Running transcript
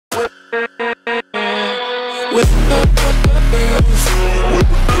What's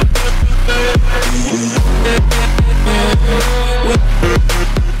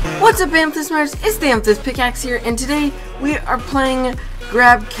up, Amethyst? It's the Amethyst Pickaxe here, and today we are playing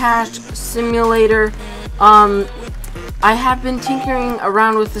Grab Cash Simulator. I have been tinkering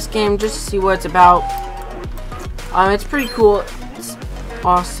around with this game just to see what it's about. It's pretty cool. It's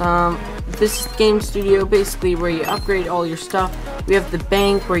awesome. This is game studio, basically where you upgrade all your stuff. We have the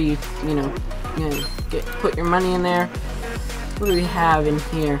bank where you put your money in there. What do we have in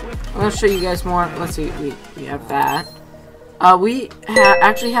here? I'm gonna show you guys more. Let's see. We have that. We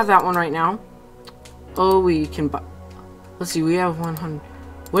actually have that one right now. Oh, we can buy. Let's see. We have 100.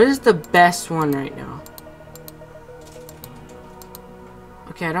 What is the best one right now?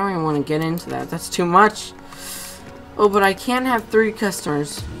 Okay, I don't even want to get into that. That's too much. Oh, but I can have 3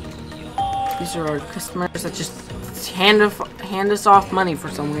 customers. These are our customers that just hand us off money for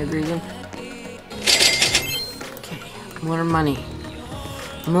some weird reason. Okay, more money.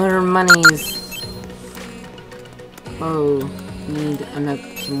 More monies. Oh, need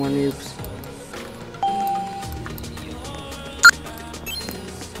some more noobs.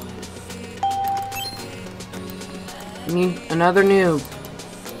 Need another noob.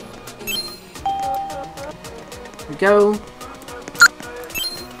 Here we go.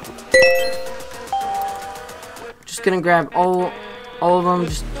 Just gonna grab all of them.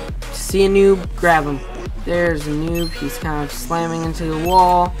 Just see a noob, grab him. There's a noob. He's kind of slamming into the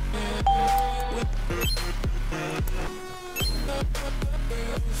wall.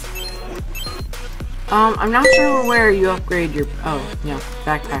 I'm not sure where you upgrade your. Oh, yeah,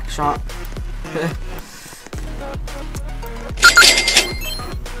 backpack shop.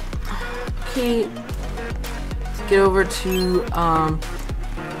 Okay, let's get over to come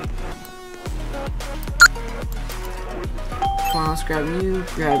on, let's grab you.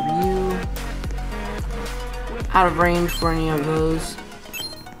 Out of range for any of those.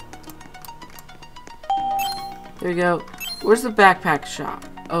 There we go. Where's the backpack shop?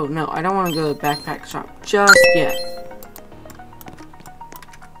 Oh no, I don't want to go to the backpack shop just yet.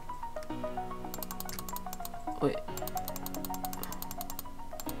 Wait.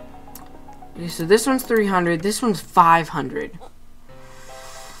 Okay, so this one's 300. This one's 500.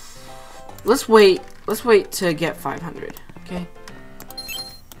 Let's wait. Let's wait to get 500. Okay.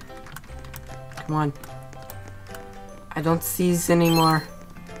 Come on. I don't seize anymore.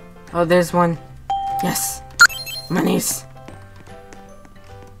 Oh, there's one. Yes. Monies.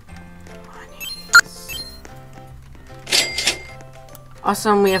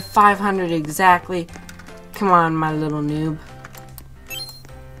 Awesome, we have 500 exactly. Come on, my little noob.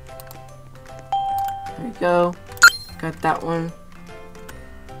 There we go. Got that one.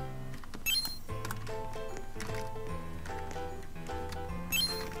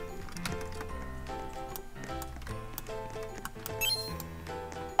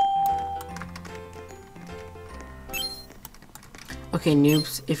 Okay,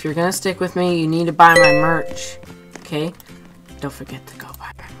 noobs, if you're gonna stick with me, you need to buy my merch. Okay? Don't forget to go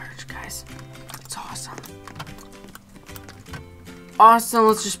buy my merch, guys. It's awesome. Awesome,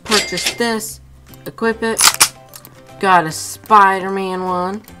 let's just purchase this. Equip it. Got a Spider-Man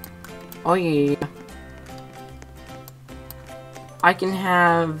one. Oh yeah. I can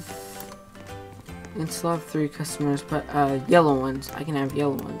still have 3 customers, but yellow ones. I can have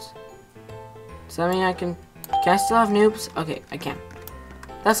yellow ones. Does that mean can I still have noobs? Okay, I can.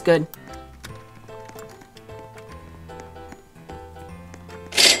 That's good.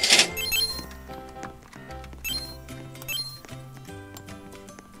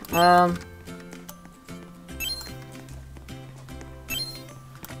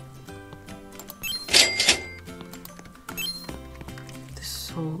 This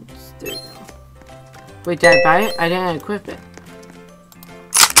holds. There we go. Wait, did I buy it? I didn't equip it.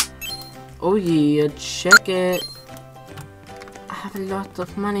 Oh yeah, check it. I have a lot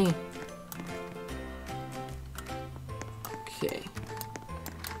of money. Okay.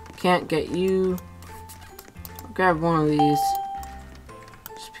 Can't get you. I'll grab one of these.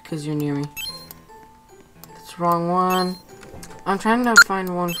 Just because you're near me. That's the wrong one. I'm trying to find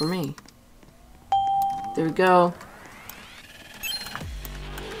one for me. There we go.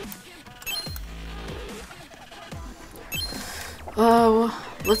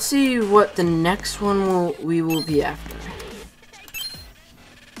 Let's see what the next one we will be after.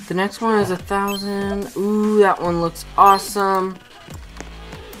 The next one is 1,000. Ooh, that one looks awesome.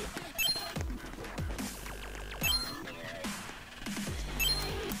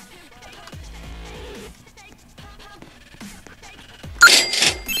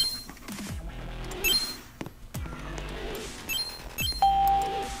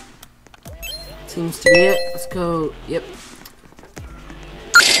 Seems to be it. Let's go. Yep.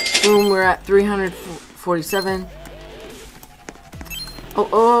 Boom, we're at 347.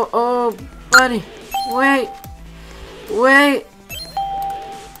 Oh, buddy. Wait.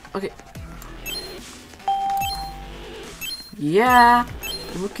 Okay. Yeah.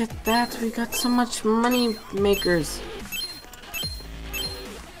 Look at that. We got so much money makers.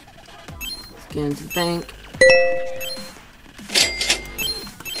 Let's get into the bank.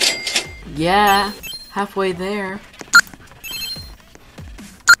 Yeah. Halfway there.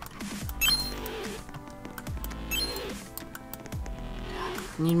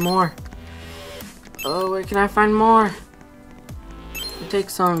 Need more. Oh, where can I find more? I'll take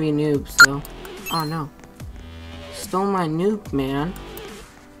some of you noobs, though. Oh, no. Stole my noob, man.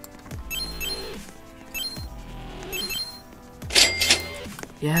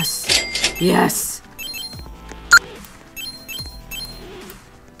 Yes. Yes!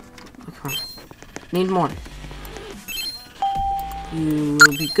 Oh, come on. Need more. You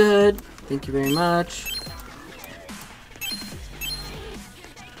will be good. Thank you very much.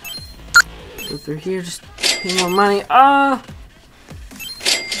 Go through here, just pay more money. Ah!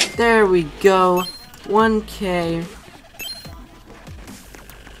 There we go. 1K.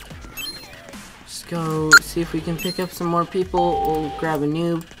 Just go see if we can pick up some more people. We'll grab a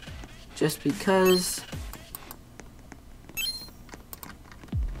noob. Just because.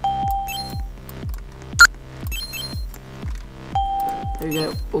 There we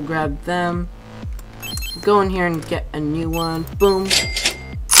go. We'll grab them. Go in here and get a new one. Boom.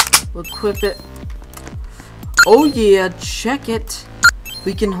 We'll equip it. Oh yeah, check it.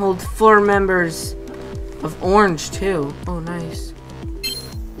 We can hold 4 members of orange too. Oh, nice.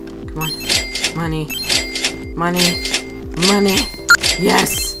 Come on. Money.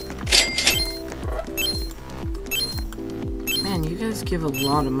 Yes. Man, you guys give a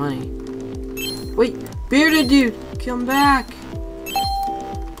lot of money. Wait, bearded dude, come back.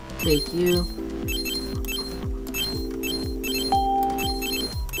 Thank you.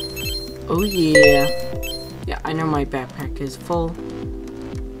 Oh yeah. Yeah, I know my backpack is full.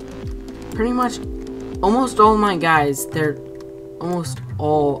 Pretty much almost all my guys, they're almost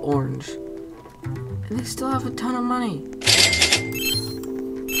all orange. And they still have a ton of money.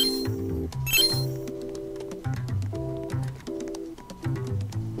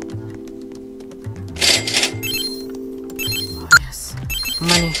 Oh yes.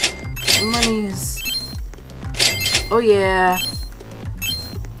 Money. Monies. Oh yeah.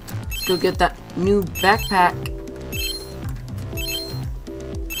 Let's go get that new backpack.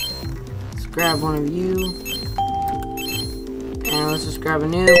 Let's grab one of you. And let's just grab a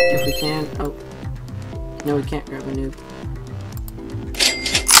noob if we can. Oh. No, we can't grab a noob.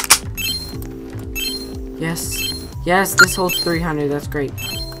 Yes. Yes, this holds 300. That's great.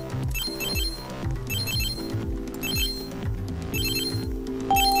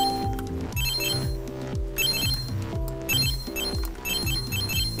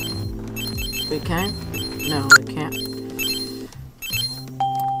 We can? No, we can't.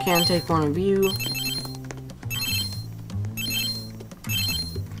 Can take one of you.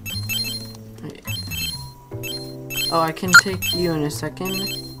 Wait. Oh, I can take you in a second.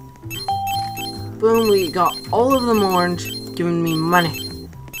 Boom, we got all of them orange, giving me money.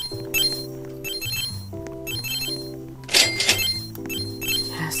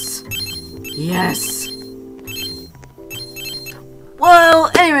 Yes. Yes. Well,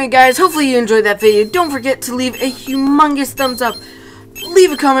 anyway guys, hopefully you enjoyed that video. Don't forget to leave a humongous thumbs up.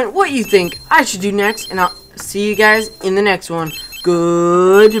 Leave a comment what you think I should do next, and I'll see you guys in the next one.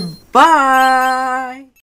 Goodbye!